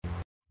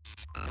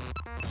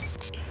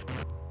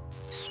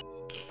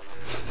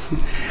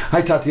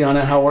Hi,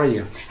 Tatiana. How are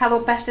you? Hello,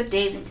 Pastor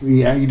David.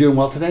 Yeah, you doing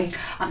well today?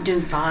 I'm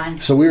doing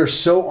fine. So we are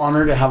so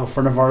honored to have a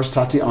friend of ours,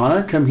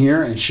 Tatiana, come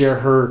here and share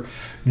her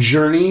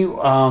journey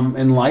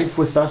in life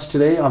with us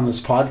today on this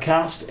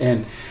podcast,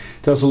 and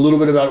tell us a little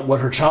bit about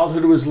what her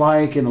childhood was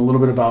like and a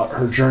little bit about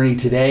her journey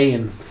today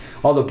and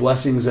all the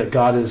blessings that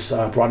God has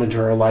brought into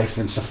her life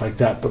and stuff like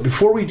that. But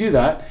before we do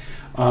that,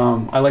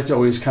 I like to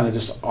always kind of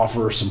just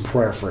offer some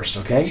prayer first,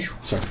 okay? Sure.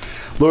 So,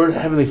 Lord,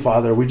 Heavenly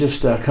Father, we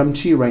just come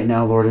to you right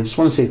now, Lord. I just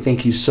want to say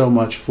thank you so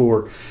much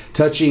for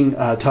touching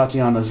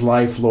Tatiana's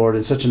life, Lord,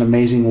 in such an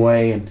amazing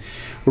way. And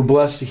we're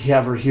blessed to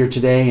have her here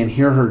today and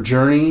hear her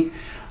journey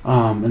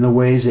and the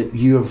ways that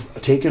you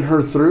have taken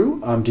her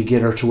through to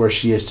get her to where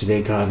she is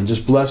today, God. And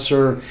just bless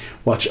her,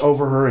 watch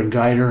over her, and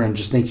guide her. And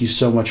just thank you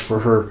so much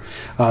for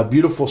her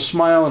beautiful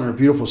smile and her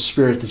beautiful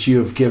spirit that you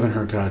have given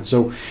her, God.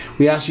 So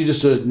we ask you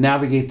just to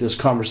navigate this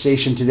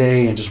conversation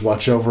today and just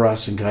watch over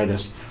us and guide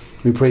us.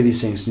 We pray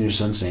these things in your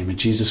Son's name, in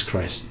Jesus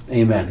Christ.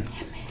 Amen.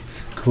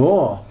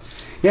 Cool.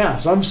 Yeah,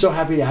 so I'm so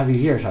happy to have you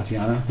here,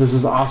 Tatiana. This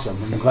is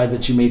awesome. I'm glad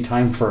that you made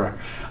time for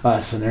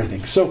us and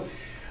everything. So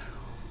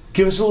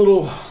give us a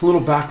little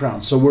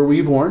background. So where were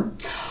you born?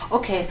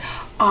 Okay,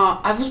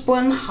 I was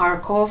born in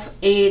Kharkov.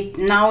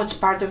 Now it's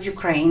part of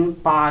Ukraine,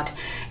 but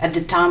at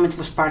the time it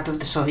was part of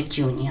the Soviet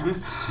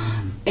Union.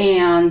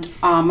 And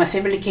my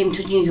family came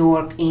to New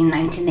York in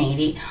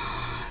 1980.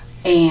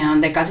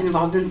 And I got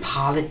involved in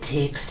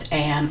politics,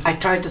 and I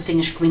tried to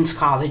finish Queens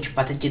College,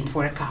 but it didn't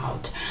work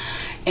out.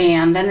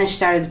 And then I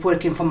started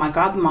working for my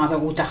godmother,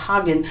 Uta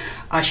Hagen.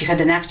 She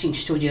had an acting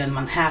studio in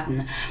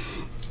Manhattan.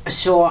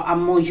 So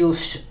I'm more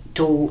used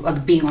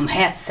to being on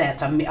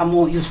headsets. I'm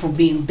more used for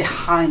being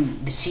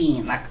behind the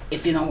scene, like,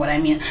 if you know what I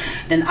mean,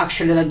 than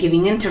actually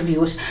giving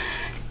interviews.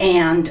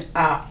 And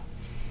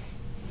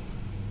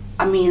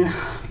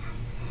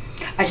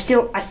I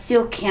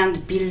still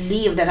can't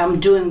believe that I'm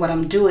doing what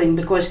I'm doing,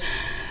 because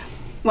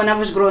when I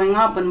was growing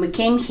up and we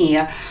came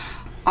here,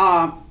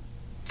 How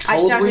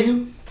old were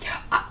you?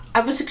 I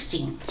was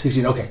 16.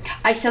 16, okay.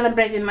 I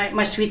celebrated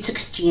my sweet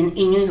 16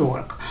 in New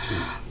York.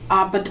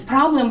 But the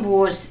problem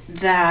was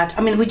that,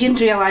 we didn't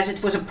realize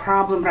it was a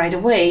problem right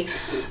away,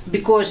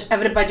 because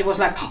everybody was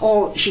like,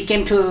 oh, she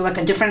came to a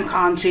different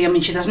country.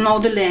 She doesn't know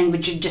the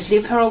language, just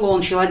leave her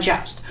alone, she'll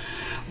adjust.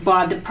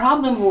 But the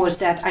problem was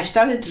that I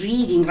started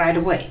reading right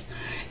away.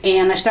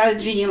 And I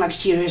started reading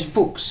serious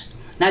books,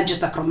 not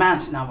just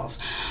romance novels.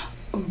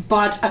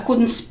 But I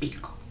couldn't speak.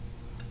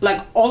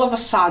 All of a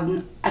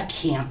sudden, I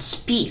can't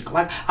speak.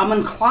 I'm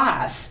in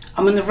class,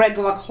 I'm in a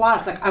regular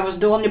class. I was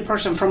the only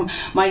person from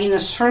my inner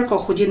circle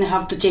who didn't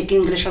have to take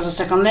English as a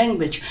second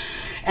language.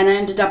 And I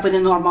ended up in a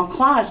normal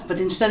class, but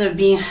instead of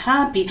being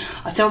happy,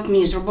 I felt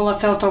miserable, I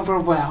felt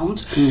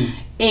overwhelmed.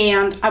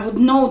 And I would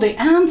know the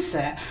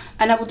answer,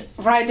 and I would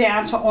write the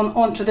answer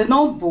onto the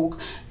notebook,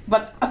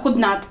 but I could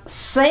not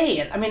say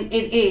it.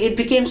 It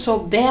became so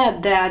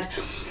bad that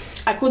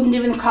I couldn't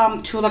even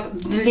come to the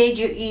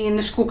lady in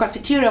the school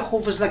cafeteria who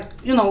was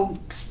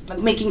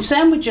making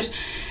sandwiches,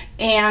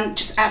 and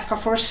just ask her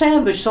for a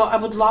sandwich. So I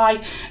would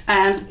lie,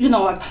 and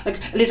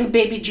little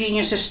baby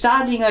genius is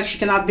studying, she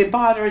cannot be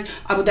bothered.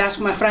 I would ask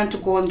my friend to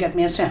go and get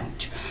me a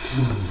sandwich.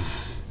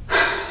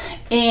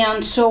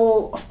 And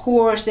so, of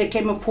course, there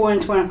came a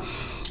point where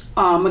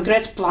my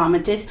grades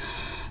plummeted,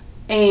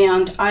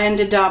 and I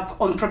ended up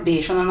on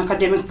probation, on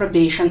academic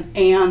probation.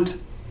 And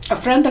a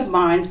friend of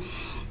mine,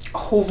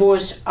 who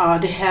was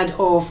the head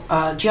of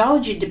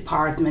geology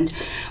department,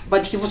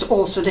 but he was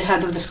also the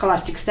head of the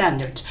Scholastic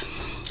Standards.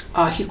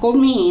 He called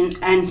me in,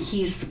 and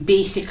he's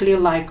basically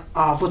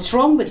what's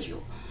wrong with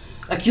you?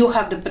 You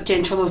have the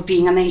potential of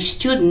being an A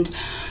student.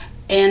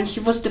 And he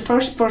was the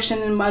first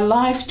person in my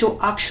life to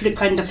actually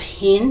kind of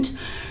hint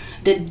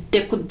that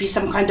there could be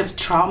some kind of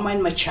trauma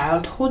in my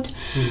childhood,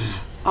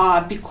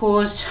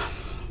 because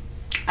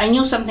I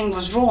knew something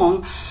was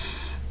wrong,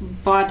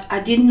 but I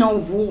didn't know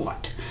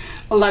what.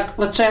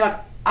 Let's say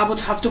I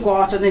would have to go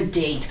out on a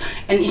date,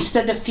 and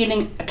instead of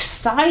feeling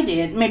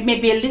excited,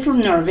 maybe a little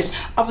nervous,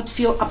 I would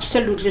feel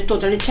absolutely,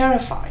 totally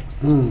terrified.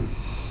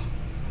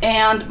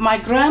 And my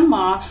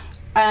grandma,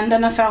 and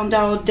then I found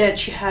out that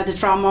she had a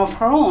trauma of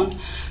her own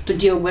to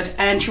deal with,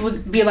 and she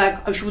would be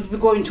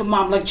going to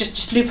mom,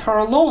 just leave her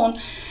alone,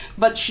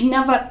 but she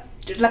never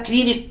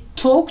really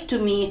talked to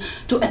me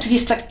to at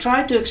least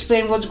try to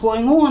explain what's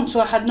going on.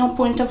 So I had no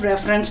point of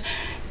reference,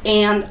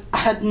 and I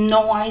had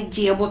no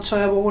idea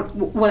whatsoever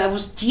what I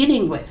was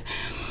dealing with.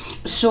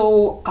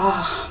 So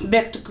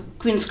back to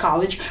Queens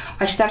College,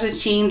 I started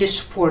seeing this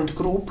support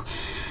group.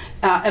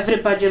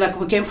 Everybody,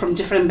 we came from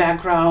different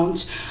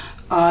backgrounds.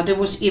 There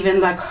was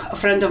even a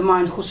friend of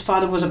mine whose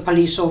father was a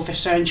police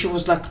officer, and she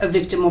was a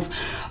victim of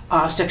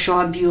sexual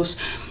abuse.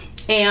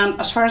 And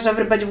as far as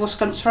everybody was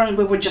concerned,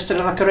 we were just a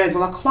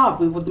regular club.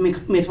 We would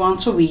meet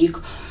once a week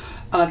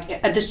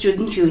at the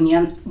student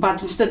union,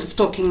 but instead of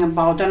talking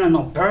about,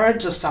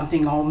 birds or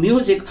something, or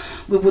music,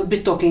 we would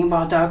be talking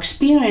about our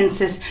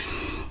experiences.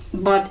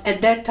 But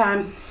at that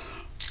time,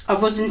 I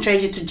wasn't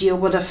ready to deal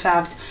with the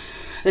fact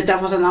that I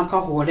was an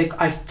alcoholic.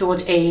 I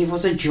thought AA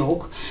was a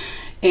joke,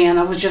 and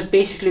I was just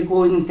basically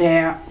going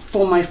there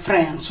for my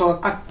friends, so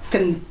I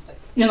can,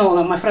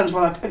 like my friends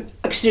were like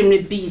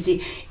extremely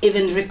busy,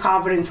 even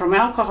recovering from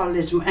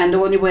alcoholism, and the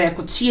only way I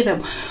could see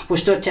them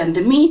was to attend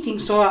the meeting.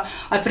 So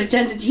I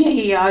pretended,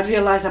 I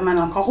realized I'm an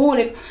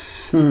alcoholic,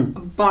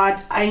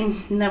 but I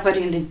never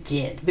really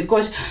did,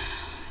 because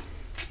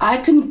I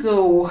can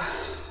go,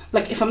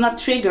 like if I'm not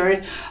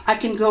triggered, I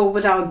can go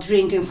without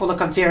drinking for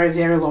like a very,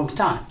 very long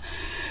time.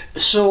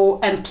 So,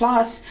 and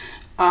plus,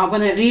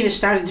 when I really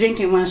started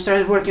drinking, when I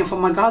started working for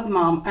my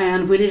godmom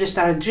and we really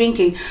started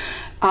drinking,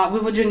 we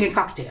were drinking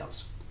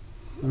cocktails.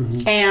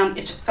 And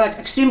it's like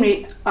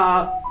extremely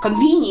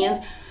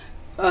convenient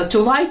to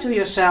lie to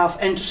yourself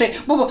and to say,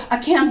 well, I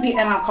can't be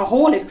an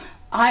alcoholic.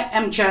 I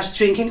am just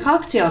drinking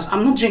cocktails.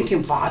 I'm not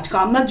drinking vodka.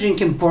 I'm not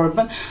drinking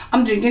bourbon.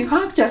 I'm drinking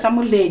cocktails. I'm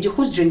a lady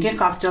who's drinking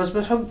cocktails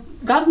with her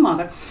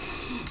godmother.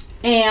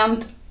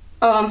 And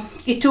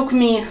it took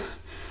me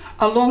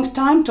a long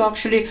time to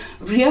actually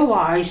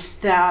realize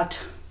that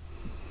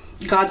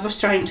God was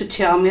trying to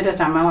tell me that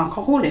I'm an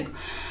alcoholic.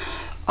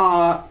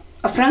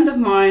 A friend of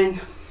mine,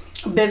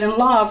 Bevan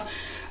Love,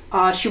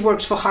 she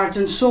works for Hearts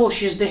and Soul.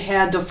 She's the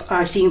head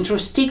of Seeing Through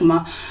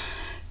Stigma.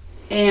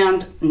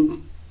 And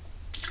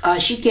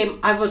she came,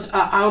 I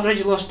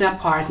already lost the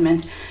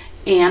apartment,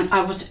 and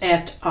I was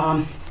at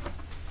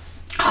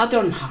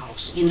Hawthorne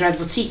House in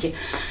Redwood City.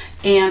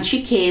 And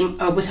she came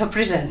with her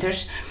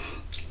presenters,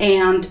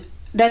 and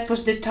that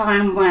was the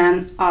time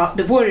when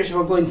the Warriors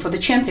were going for the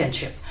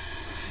championship.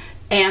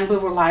 And we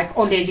were like,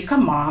 oh lady,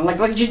 come on, like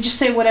just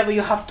say whatever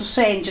you have to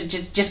say and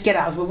just get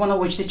out. We want to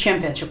watch the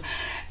championship.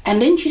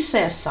 And then she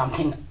says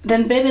something.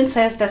 Then Bevan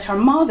says that her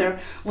mother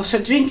was her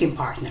drinking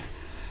partner.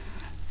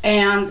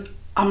 And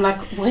I'm like,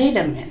 wait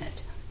a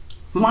minute.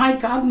 My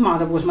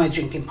godmother was my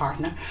drinking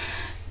partner.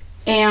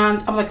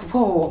 And I'm like,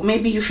 whoa,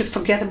 maybe you should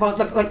forget about,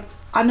 like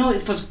I know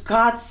it was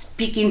God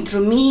speaking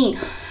through me,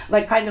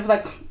 like kind of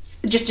like,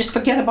 just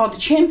forget about the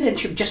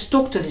championship, just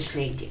talk to this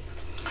lady.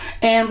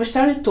 And we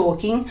started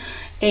talking,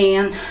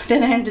 and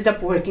then I ended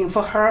up working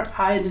for her.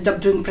 I ended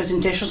up doing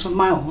presentations of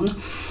my own,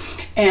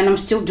 and I'm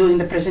still doing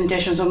the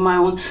presentations of my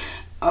own,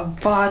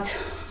 but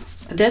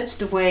that's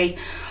the way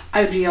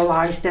I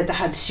realized that I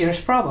had a serious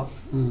problem.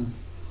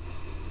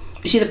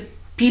 You see, the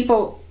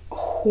people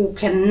who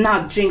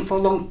cannot drink for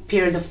a long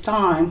period of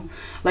time,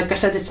 like I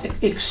said, it's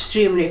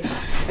extremely,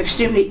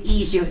 extremely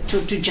easy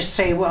to just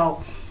say,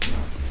 well,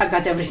 I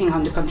got everything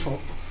under control.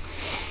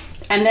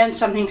 And then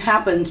something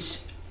happens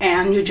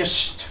and you're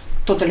just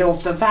totally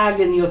off the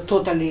wagon, you're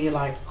totally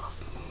like...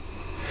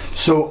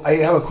 So I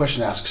have a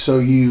question to ask. So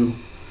you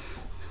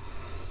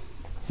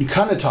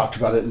kind of talked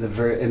about it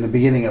in the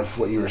beginning of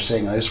what you were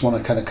saying. I just want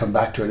to kind of come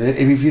back to it.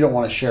 If you don't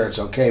want to share, it's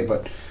okay.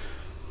 But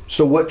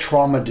so what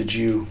trauma did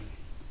you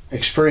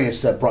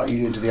experience that brought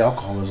you into the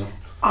alcoholism?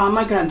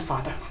 My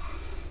grandfather.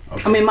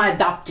 Okay. I mean, my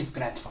adoptive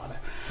grandfather.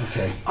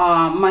 Okay.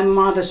 My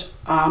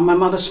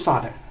mother's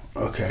father.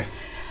 Okay.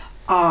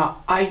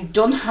 I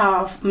don't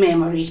have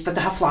memories, but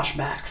I have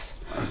flashbacks.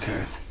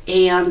 Okay.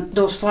 And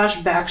those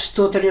flashbacks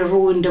totally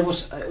ruined. There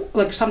was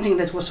like something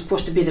that was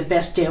supposed to be the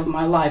best day of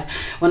my life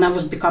when I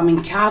was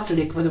becoming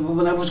Catholic,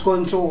 when I was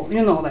going through,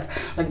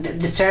 like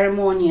the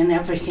ceremony and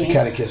everything. The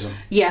catechism.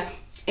 Yeah.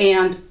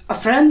 And a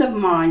friend of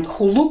mine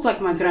who looked like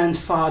my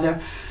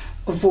grandfather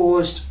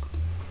was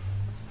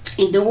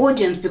in the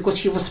audience because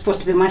he was supposed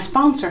to be my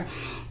sponsor.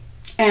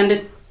 And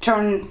it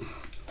turned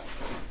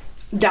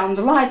down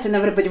the lights and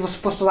everybody was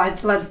supposed to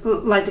light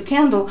the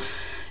candle.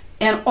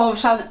 And all of a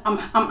sudden,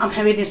 I'm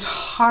having this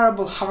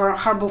horrible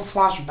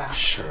flashback.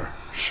 Sure.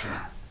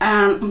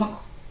 And I'm like,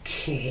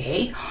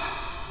 okay.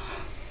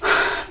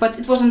 But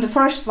it wasn't the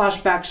first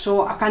flashback,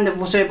 so I kind of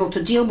was able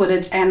to deal with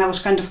it, and I was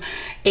kind of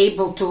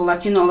able to,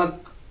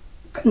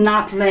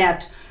 not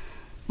let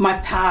my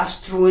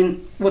past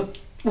ruin what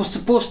was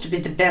supposed to be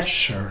the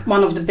best,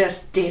 one of the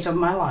best days of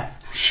my life.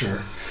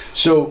 Sure.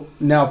 So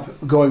now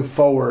going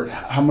forward,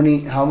 how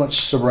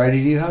much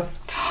sobriety do you have?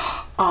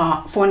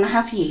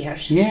 4.5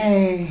 years.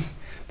 Yay!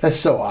 That's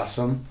so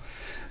awesome.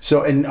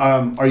 So, and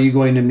are you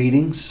going to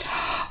meetings?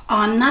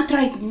 Not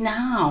right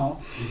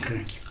now.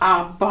 Okay.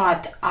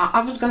 But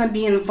I was going to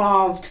be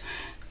involved.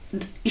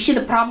 You see,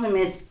 the problem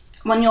is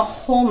when you're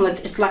homeless,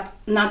 it's like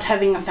not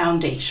having a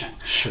foundation.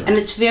 Sure. And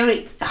it's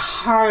very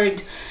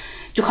hard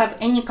to have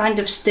any kind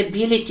of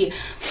stability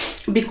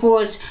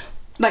because,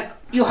 like,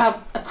 you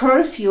have a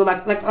curfew,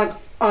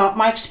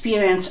 my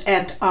experience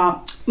at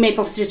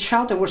Maple Street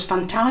Shelter was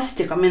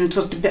fantastic. I mean, it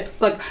was the best,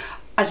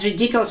 as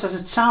ridiculous as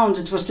it sounds,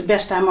 it was the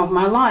best time of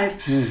my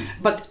life,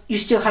 but you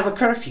still have a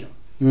curfew.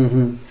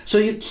 Mm-hmm. So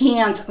you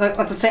can't,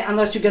 let's say,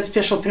 unless you get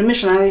special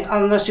permission,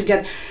 unless you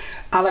get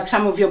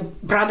some of your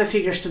brother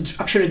figures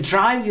to actually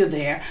drive you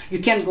there, you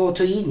can't go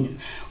to Eden,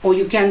 or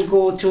you can't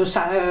go to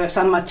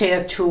San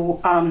Mateo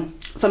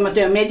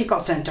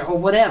Medical Center or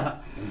whatever.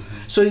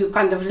 Mm-hmm. So you're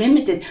kind of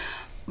limited.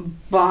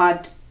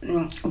 But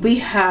we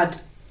had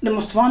the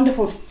most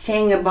wonderful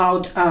thing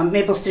about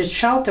Maple Street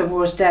Shelter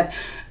was that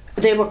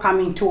they were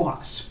coming to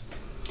us.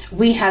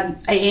 we had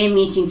AA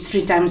meetings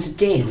 3 times a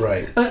day.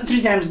 Right.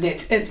 3 times a day,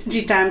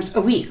 3 times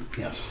a week.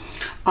 Yes.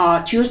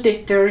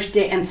 Tuesday,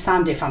 Thursday, and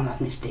Sunday, if I'm not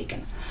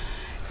mistaken.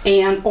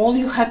 And all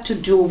you had to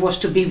do was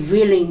to be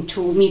willing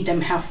to meet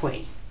them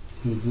halfway.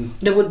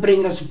 They would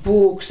bring us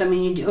books. I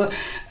mean,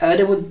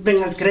 they would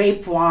bring us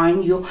grape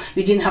wine. You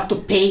didn't have to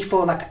pay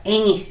for like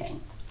anything,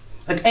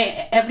 like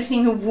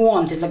everything you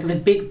wanted, like the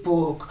big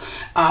book,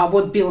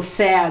 what Bill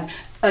said,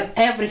 like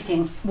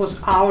everything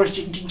was ours.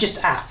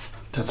 Just ask.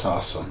 That's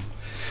awesome.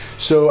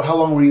 So, how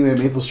long were you at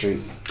Maple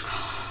Street?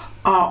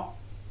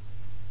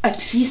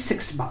 At least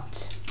 6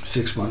 months.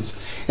 6 months,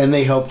 and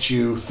they helped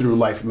you through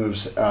Life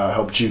Moves.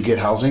 Helped you get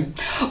housing.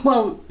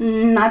 Well,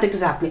 not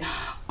exactly.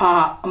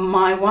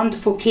 My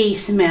wonderful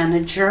case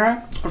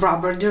manager,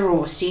 Robert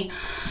DeRossi,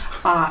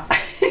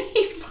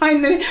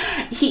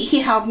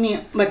 he helped me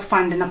like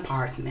find an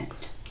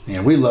apartment.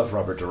 Yeah, we love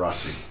Robert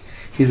DeRossi.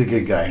 He's a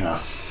good guy, huh?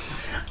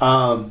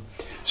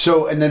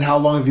 So, and then how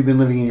long have you been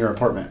living in your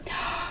apartment?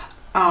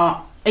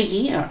 A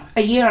year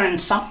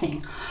and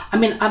something. I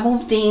mean, I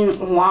moved in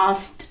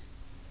last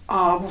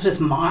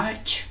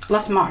March?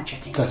 Last March, I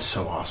think. That's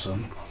so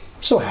awesome.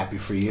 I'm so happy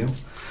for you.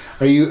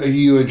 Are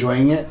you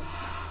enjoying it?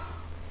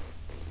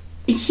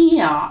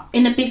 Yeah,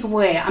 in a big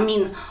way. I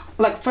mean,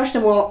 like, first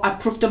of all, I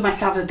proved to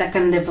myself that I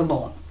can live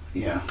alone.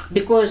 Yeah.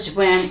 Because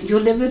when you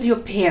live with your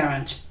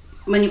parents,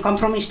 when you come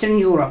from Eastern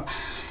Europe,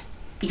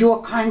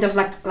 you're kind of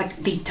like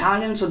the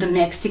Italians or the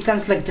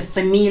Mexicans, like the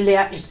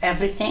familia is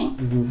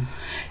everything.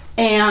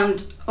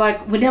 And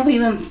like we never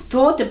even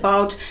thought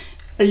about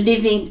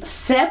living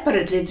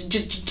separately. It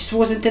just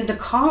wasn't in the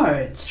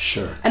cards.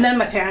 Sure. And then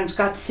my parents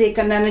got sick,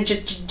 and then it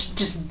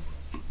just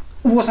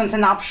wasn't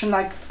an option,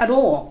 like, at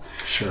all.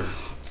 Sure.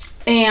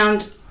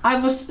 And I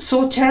was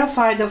so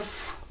terrified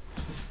of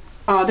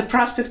the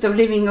prospect of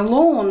living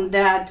alone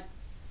that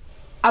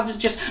I was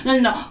just,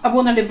 no, I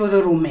want to live with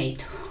a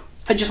roommate.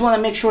 I just want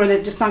to make sure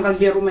that it's not going to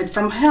be a roommate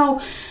from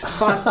hell,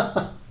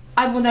 but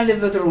I want to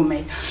live with a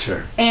roommate.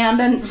 Sure. And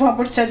then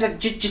Robert said, like,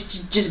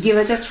 just give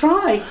it a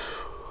try.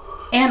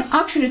 And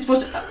actually, it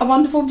was a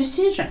wonderful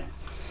decision.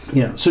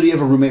 Yeah. So do you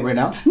have a roommate right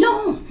now?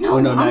 No, Oh,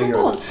 no, now I'm you're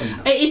alone.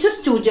 It's a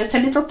studio. It's a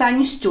little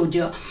tiny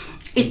studio.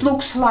 It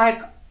looks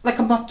like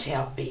a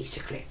motel,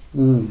 basically.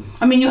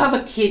 I mean, you have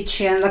a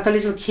kitchen, like a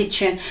little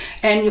kitchen,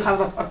 and you have,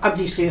 like,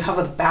 obviously, you have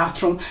a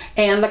bathroom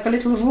and like a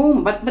little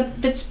room, but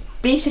that's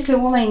basically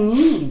all I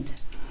need.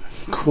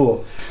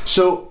 Cool.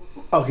 So,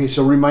 okay,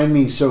 so remind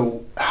me,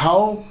 so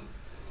how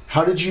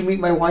did you meet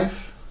my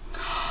wife?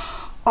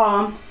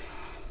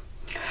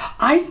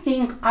 I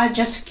think I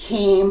just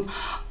came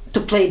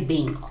to play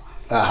bingo.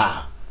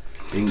 Aha.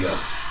 Bingo.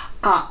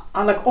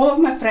 Like, all of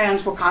my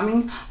friends were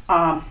coming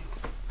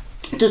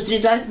to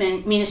Street Life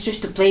Ministries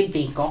to play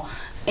bingo,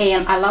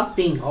 and I love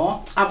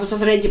bingo. I was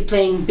already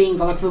playing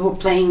bingo, like we were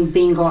playing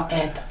bingo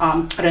at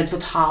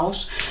Redwood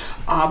House.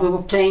 We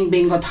were playing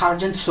bingo at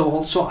Heart and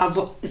Soul,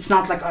 so it's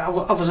not like I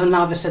was a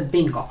novice at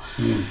bingo.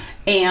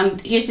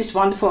 And here's this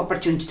wonderful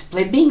opportunity to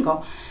play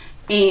bingo.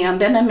 And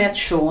then I met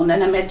Sean,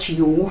 and I met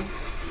you.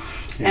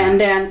 Yeah. And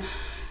then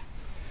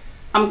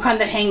I'm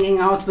kind of hanging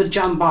out with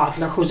John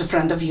Butler, who's a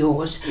friend of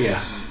yours.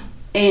 Yeah.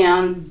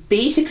 And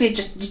basically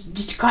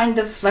just kind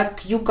of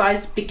like you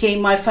guys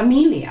became my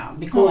familia,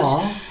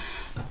 because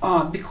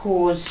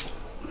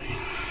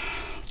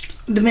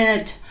the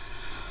minute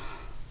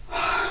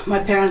my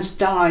parents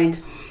died,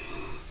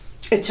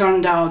 it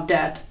turned out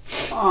that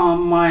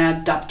my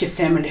adoptive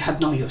family had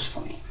no use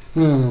for me.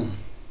 I'm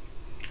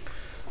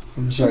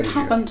sorry. It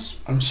happens.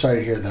 I'm sorry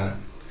to hear that.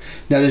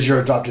 Now, does your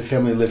adoptive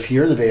family live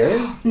here in the Bay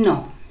Area?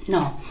 No.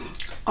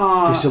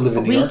 They still live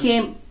in New York?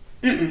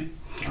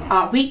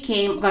 We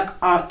came like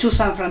to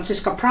San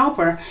Francisco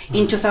proper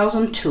in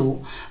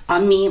 2002.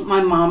 Me,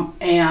 my mom,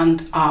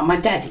 and my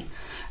daddy.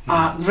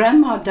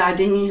 Grandma died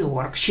in New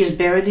York. She's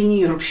buried in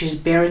New York. She's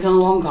buried on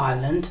Long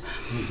Island.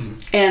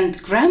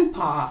 And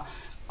Grandpa,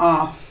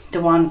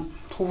 the one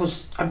who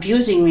was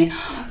abusing me,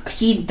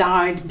 he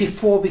died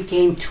before we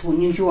came to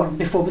New York,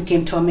 before we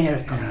came to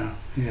America.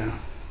 Yeah.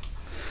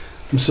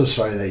 I'm so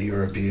sorry that you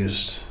were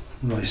abused.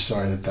 I'm really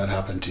sorry that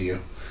happened to you.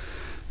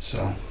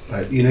 So,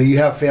 but you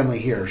have family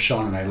here.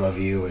 Sean and I love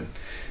you,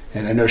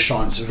 and I know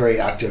Sean's very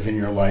active in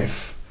your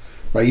life.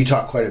 Right? You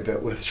talk quite a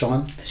bit with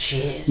Sean. She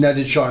is. Now,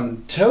 did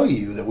Sean tell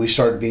you that we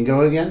started bingo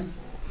again?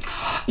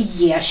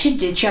 Yeah, she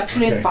did. She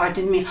actually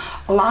invited me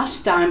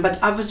last time, but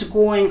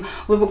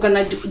we were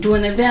gonna do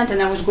an event, and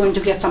I was going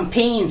to get some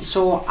paint,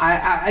 so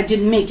I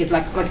didn't make it,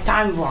 like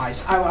time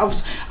wise. I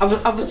was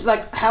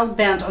like hell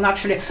bent on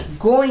actually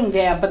going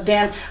there, but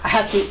then I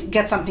had to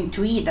get something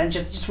to eat. I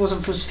just was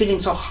feeling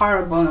so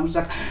horrible, and I was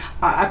like,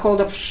 I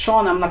called up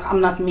Sean. I'm like,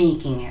 I'm not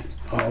making it.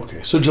 Oh,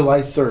 okay. So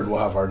July 3rd, we'll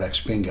have our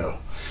next bingo.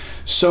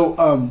 So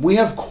we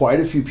have quite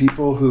a few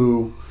people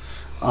who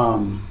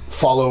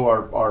follow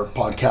our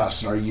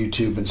podcast and our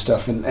YouTube and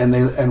stuff,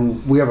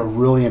 and we have a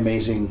really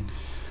amazing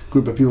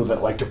group of people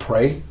that like to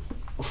pray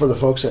for the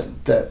folks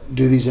that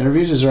do these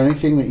interviews. Is there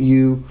anything that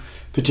you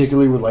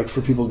particularly would like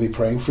for people to be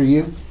praying for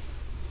you?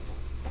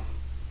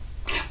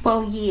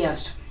 Well,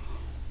 yes.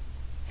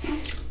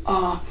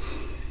 I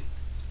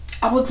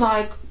would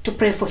like to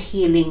pray for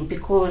healing,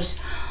 because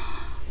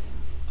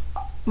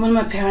when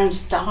my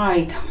parents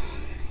died,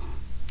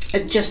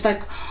 it just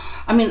like,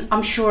 I mean,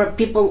 I'm sure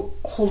people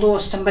who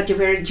lost somebody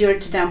very dear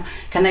to them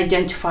can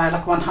identify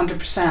like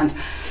 100%.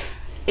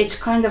 It's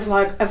kind of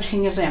like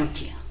everything is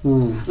empty.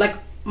 Like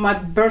my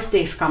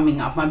birthday is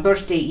coming up. My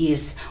birthday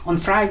is on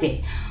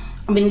Friday.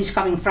 I mean, it's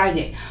coming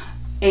Friday,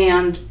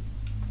 and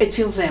it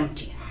feels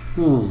empty.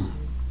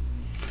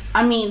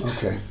 I mean,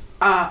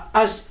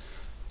 as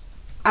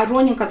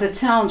ironic as it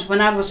sounds,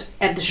 when I was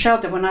at the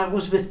shelter, when I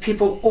was with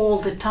people all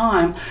the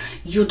time,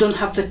 you don't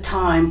have the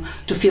time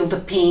to feel the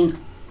pain.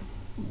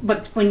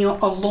 But when you're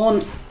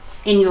alone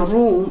in your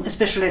room,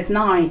 especially at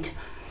night,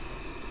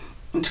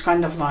 it's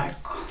kind of like...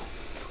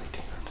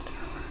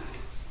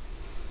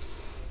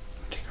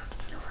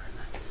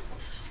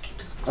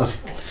 Okay.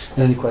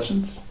 Any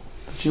questions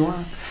that you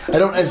want? I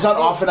don't. It's not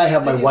often I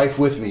have my wife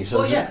with me. So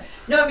well, yeah.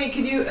 No, I mean,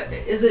 could you?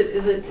 Is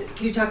it?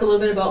 Can you talk a little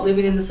bit about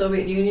living in the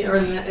Soviet Union or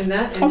in that? And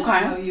okay. Just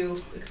how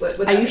you.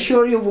 What Are you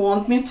sure you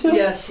want me to?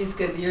 Yeah, she's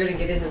good. You're gonna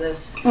get into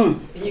this.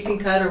 You can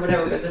cut or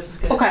whatever, but this is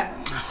good. Okay.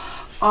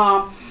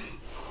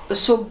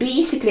 So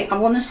basically, I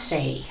want to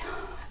say,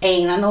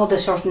 and I know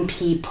there's certain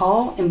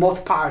people in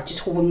both parties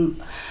who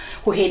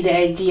hate the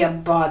idea,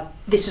 but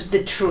this is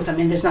the truth. I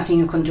mean, there's nothing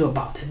you can do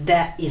about it.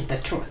 That is the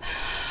truth.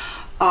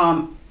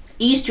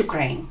 East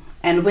Ukraine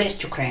and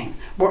West Ukraine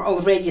were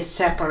already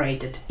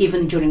separated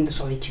even during the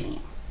Soviet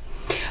Union.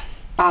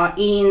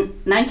 In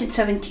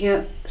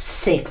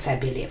 1976, I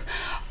believe,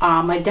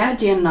 my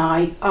daddy and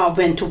I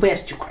went to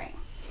West Ukraine,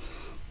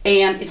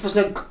 and it was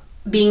like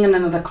being in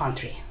another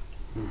country.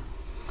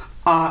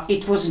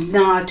 It was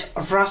not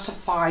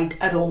Russified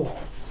at all.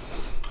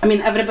 I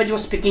mean, everybody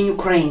was speaking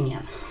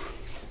Ukrainian,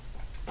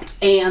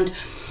 and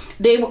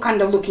they were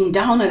kind of looking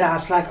down at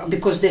us, like,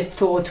 because they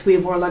thought we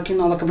were like,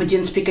 like we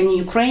didn't speak any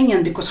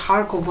Ukrainian because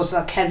Kharkov was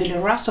like heavily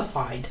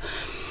Russified.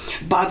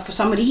 But for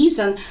some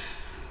reason,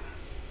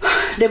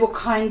 they were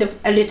kind of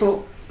a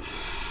little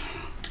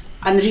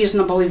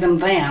unreasonable even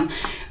then.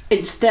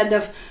 Instead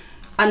of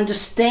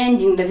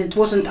understanding that it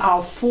wasn't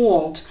our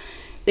fault,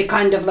 they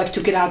kind of like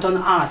took it out on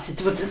us.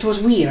 It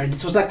was weird.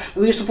 It was like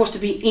we were supposed to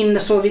be in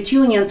the Soviet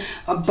Union,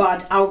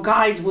 but our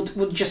guide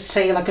would just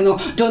say like,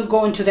 don't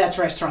go into that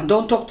restaurant,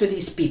 don't talk to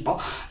these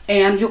people,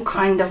 and you're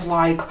kind of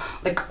like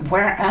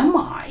where am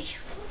I?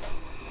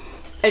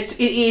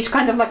 It's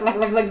kind of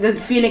like the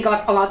feeling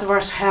like a lot of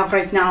us have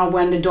right now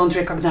when they don't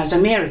recognize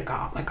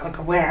America. Like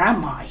where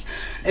am I?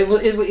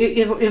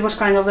 It was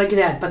kind of like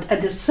that. But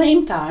at the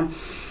same time,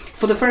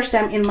 for the first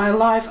time in my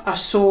life, I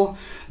saw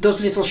those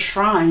little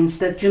shrines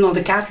that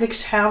the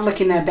Catholics have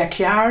like in their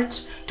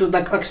backyards to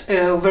like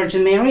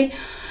Virgin Mary,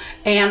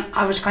 and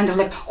I was kind of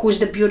like, who's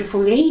the beautiful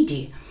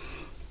lady?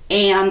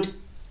 And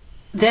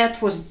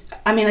that was,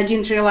 I mean, I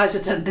didn't realize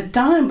it at the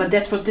time, but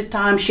that was the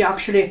time she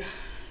actually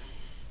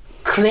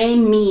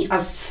claimed me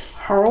as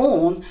her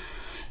own.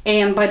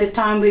 And by the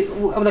time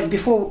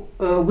before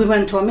we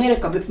went to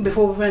America,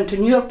 before we went to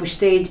New York, we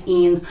stayed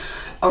in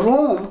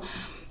Rome.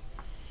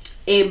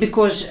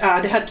 Because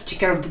they had to take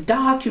care of the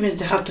documents,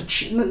 they had to,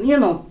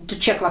 to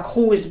check like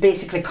who is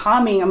basically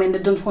coming. I mean, they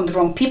don't want the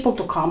wrong people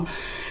to come.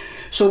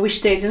 So we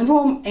stayed in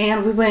Rome,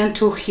 and we went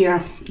to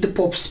hear the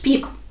Pope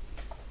speak.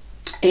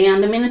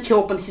 And the minute he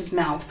opened his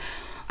mouth,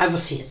 I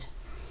was his.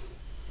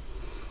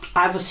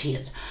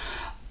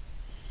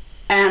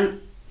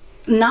 And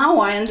now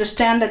I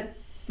understand that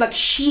like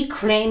she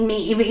claimed me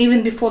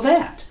even before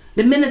that.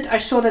 The minute I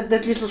saw that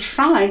little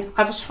shrine,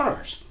 I was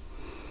hers.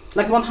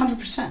 Like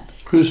 100%.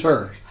 Who's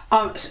hers?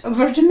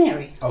 Virgin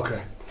Mary.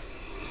 Okay.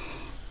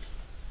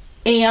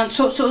 And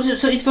so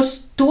it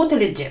was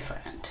totally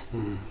different.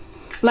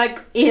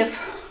 Like if...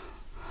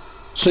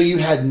 So you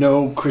had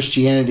no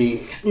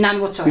Christianity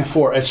none whatsoever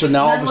before, and so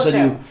now all of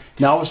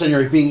a sudden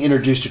you're being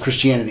introduced to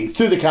Christianity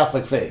through the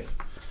Catholic faith.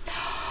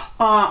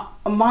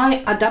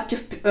 My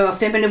adoptive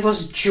family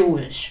was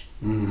Jewish.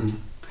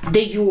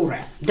 De jure.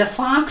 De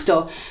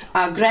facto,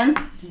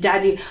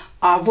 granddaddy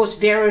was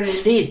very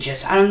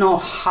religious. I don't know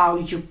how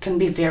you can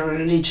be very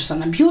religious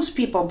and abuse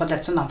people, but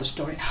that's another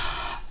story.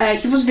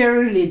 He was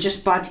very religious,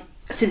 but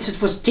since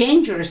it was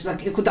dangerous,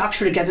 like you could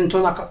actually get into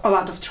like a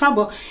lot of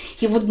trouble,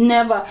 he would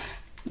never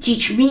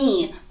teach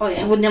me, or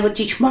he would never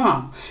teach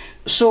mom.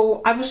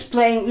 So I was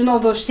playing,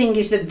 those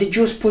things that the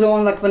Jews put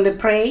on like when they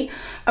pray.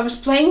 I was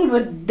playing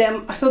with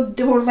them. I thought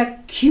they were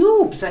like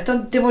cubes. I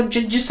thought they were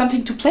just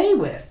something to play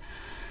with.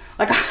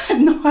 Like I had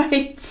no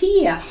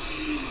idea.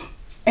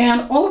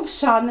 And all of a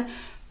sudden,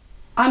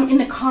 I'm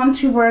in a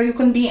country where you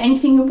can be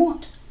anything you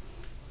want.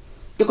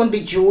 You can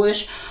be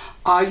Jewish,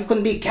 you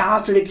can be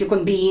Catholic, you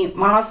can be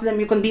Muslim,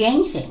 you can be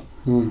anything.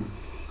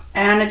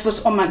 And it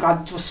was, oh my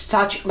God, it was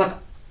such like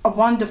a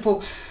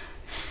wonderful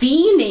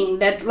feeling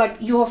that like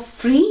you're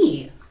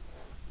free.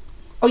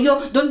 Or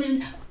you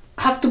don't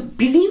have to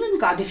believe in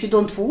God if you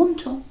don't want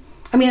to.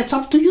 I mean, it's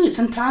up to you. It's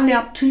entirely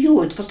up to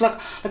you. It was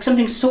like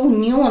something so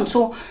new and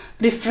so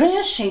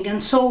refreshing,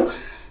 and so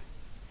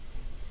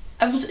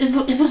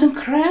it was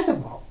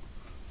incredible.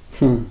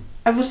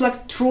 It was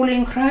like truly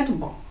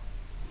incredible.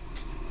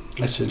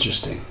 That's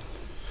interesting.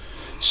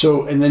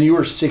 So, and then you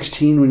were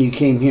 16 when you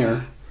came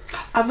here.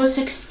 I was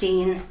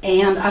 16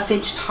 and I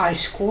finished high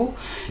school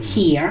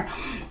here.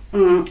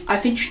 I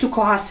finished 2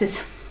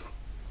 classes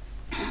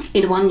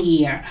in 1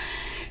 year.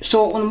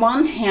 So on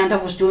one hand, I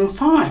was doing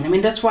fine. I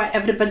mean, that's why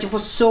everybody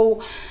was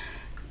so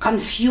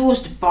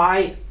confused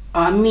by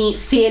me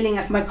failing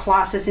at my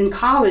classes in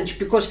college,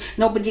 because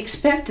nobody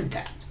expected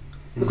that.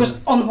 Because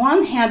on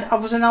one hand, I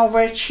was an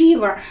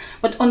overachiever,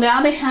 but on the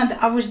other hand,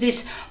 I was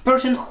this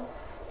person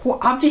who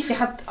obviously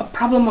had a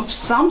problem of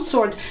some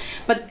sort.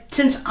 But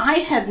since I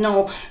had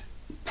no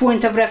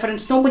point of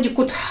reference, nobody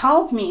could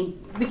help me,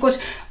 because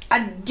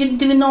I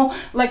didn't even know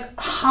like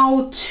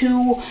how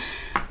to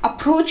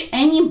approach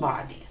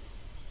anybody.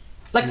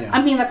 Like, Yeah.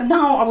 I mean, like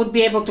now I would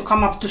be able to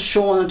come up to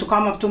Sean and to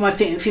come up to my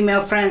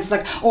female friends,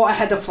 like, oh, I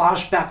had a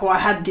flashback, or I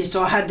had this,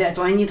 or I had that,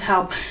 or I need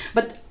help.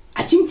 But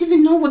I didn't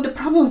even know what the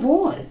problem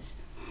was.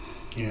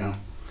 Yeah.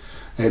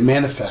 It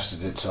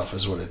manifested itself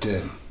is what it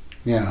did.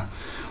 Yeah.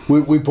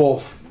 We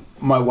both,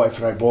 my wife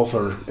and I both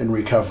are in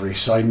recovery,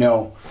 so I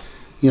know,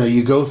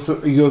 you go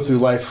through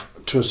life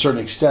to a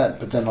certain extent,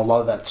 but then a lot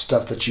of that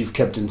stuff that you've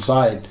kept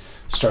inside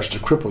starts to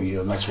cripple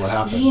you, and that's what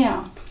happened.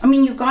 Yeah. I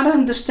mean, you gotta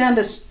understand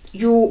that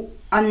you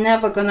are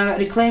never gonna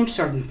reclaim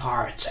certain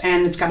parts,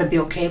 and it's gotta be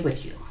okay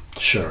with you.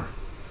 Sure.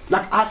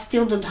 Like, I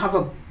still don't have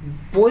a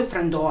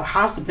boyfriend or a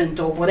husband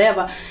or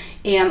whatever,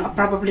 and I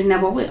probably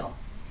never will.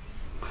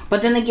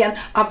 But then again,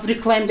 I've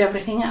reclaimed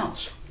everything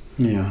else.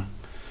 Yeah.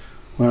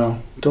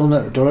 Well, don't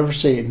ever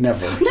say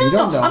never. No, You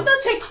don't know.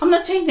 I'm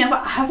not saying never.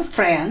 I have a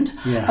friend,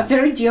 Yeah. a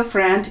very dear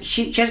friend.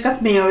 She just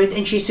got married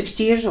and she's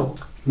 60 years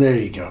old. There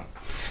you go.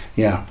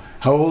 Yeah.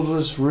 How old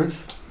was Ruth?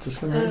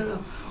 Just I don't know.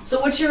 So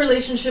what's your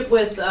relationship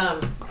with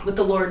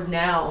the Lord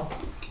now?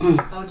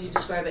 How would you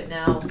describe it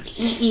now?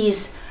 He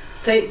is.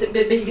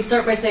 But you can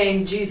start by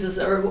saying Jesus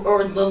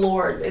or the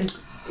Lord, and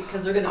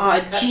because they're going to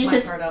cut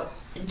Jesus, my part out.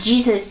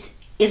 Jesus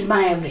is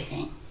my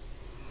everything.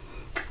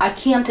 I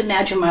can't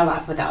imagine my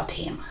life without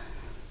him.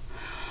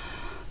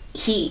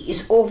 He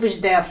is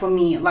always there for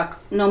me, like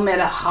no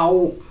matter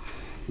how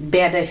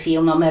bad I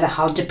feel, no matter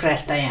how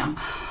depressed I am.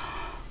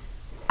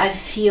 I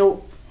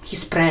feel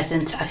his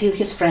presence, I feel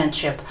his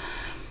friendship.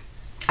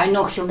 I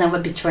know he'll never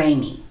betray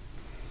me.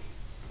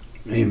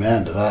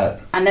 Amen to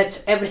that. And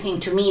that's everything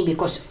to me,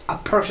 because a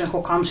person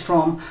who comes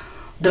from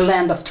the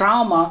land of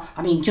trauma,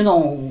 I mean,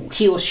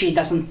 he or she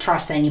doesn't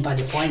trust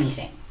anybody for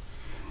anything.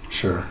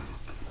 Sure.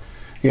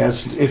 Yeah,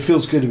 it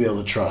feels good to be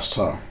able to trust,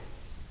 huh?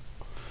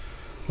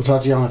 Well,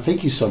 Tatiana,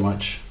 thank you so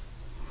much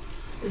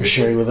for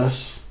sharing with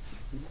us.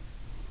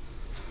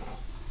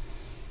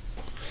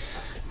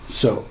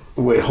 So,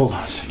 wait, hold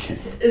on a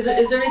second. Is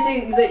there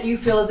anything that you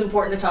feel is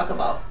important to talk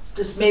about?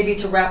 Just maybe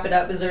to wrap it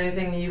up, is there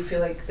anything that you feel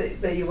like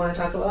that you want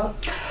to talk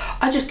about?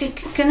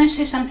 Can I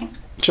say something?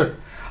 Sure.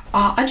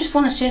 I just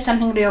want to say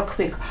something real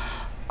quick.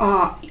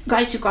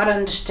 Guys, you gotta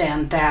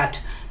understand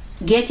that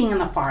getting an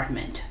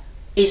apartment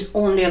is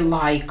only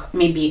like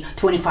maybe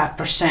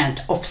 25%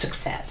 of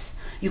success.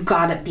 You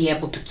gotta be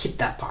able to keep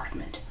the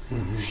apartment.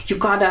 You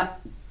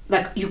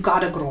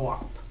gotta grow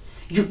up.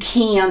 You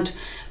can't,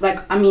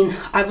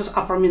 I was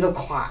upper middle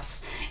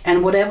class,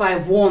 and whatever I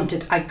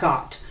wanted, I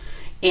got.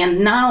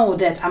 And now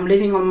that I'm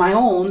living on my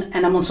own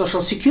and I'm on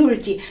Social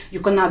Security,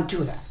 you cannot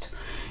do that.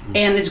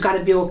 And it's got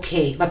to be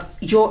okay. Like,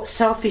 your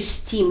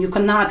self-esteem, you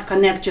cannot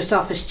connect your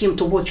self-esteem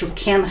to what you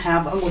can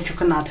have and what you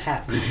cannot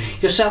have.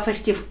 Your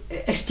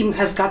self-esteem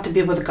has got to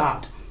be with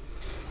God.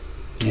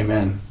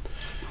 Amen.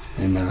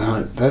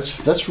 Amen.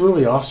 That's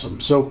really awesome.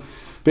 So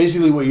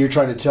basically what you're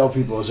trying to tell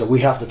people is that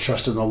we have to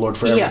trust in the Lord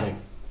for everything.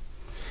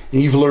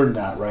 And you've learned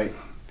that, right?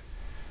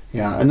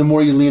 Yeah. And the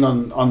more you lean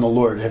on the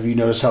Lord, have you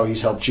noticed how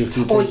he's helped you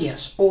through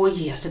things? Oh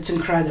yes, it's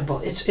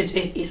incredible.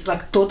 It's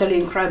like totally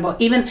incredible.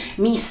 Even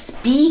me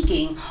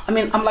speaking, I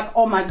mean, I'm like,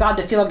 oh my God,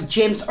 I feel like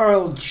James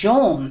Earl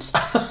Jones.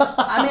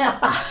 I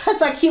mean,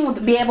 it's like he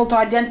would be able to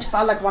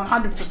identify like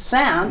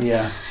 100%.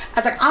 Yeah.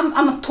 It's like,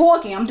 I'm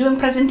talking, I'm doing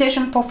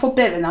presentation for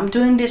Forbidden, I'm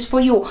doing this for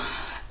you.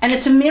 And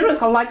it's a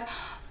miracle. Like,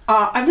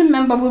 I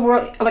remember we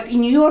were, like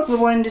in New York, we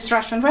were in this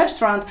Russian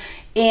restaurant,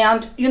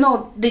 and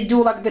they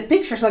do like the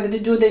pictures, like they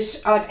do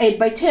this like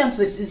 8x10s,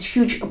 this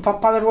huge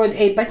Polaroid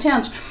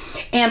 8x10s,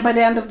 and by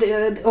the end of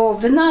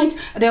the night,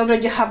 they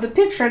already have the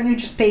picture, and you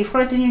just pay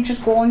for it, and you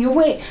just go on your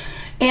way.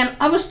 And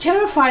I was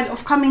terrified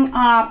of coming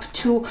up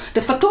to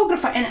the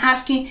photographer and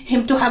asking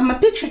him to have my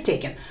picture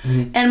taken.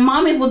 And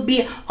Mommy would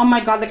be, oh my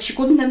God, like she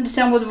couldn't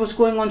understand what was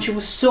going on. She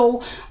was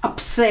so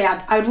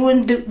upset. I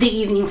ruined the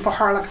evening for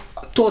her, like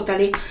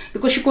totally,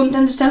 because she couldn't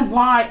understand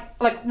why,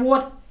 like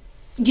what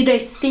did I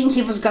think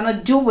he was gonna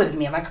do with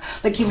me?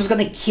 Like he was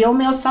gonna kill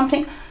me or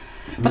something?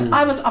 But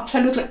I was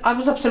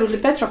absolutely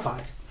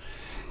petrified.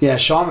 Yeah,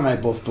 Sean and I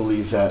both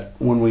believe that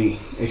when we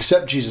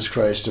accept Jesus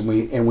Christ and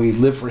we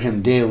live for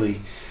him daily,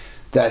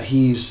 that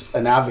he's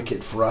an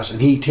advocate for us,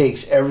 and he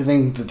takes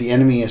everything that the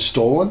enemy has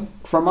stolen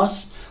from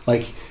us.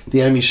 Like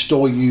the enemy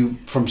stole you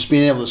from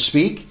being able to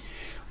speak.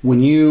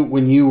 When you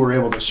were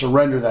able to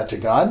surrender that to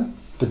God,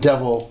 the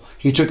devil,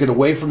 he took it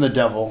away from the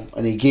devil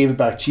and he gave it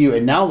back to you.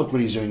 And now look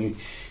what he's doing.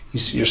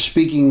 You're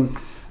speaking.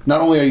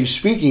 Not only are you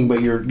speaking,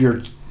 but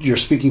you're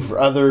speaking for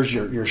others.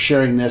 You're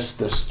sharing this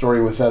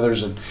story with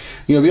others, and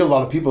there'll be a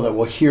lot of people that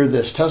will hear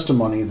this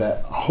testimony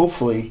that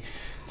hopefully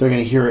they're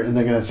going to hear it and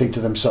they're going to think to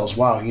themselves,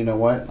 "Wow, you know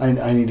what?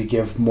 I need to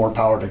give more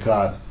power to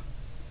God."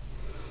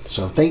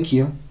 So thank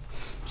you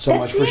so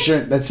much for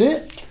sharing. That's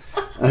it.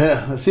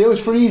 See, it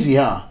was pretty easy,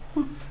 huh?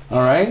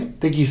 All right.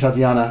 Thank you,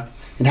 Tatiana,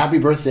 and happy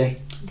birthday.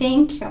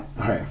 Thank you.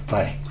 All right.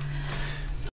 Bye.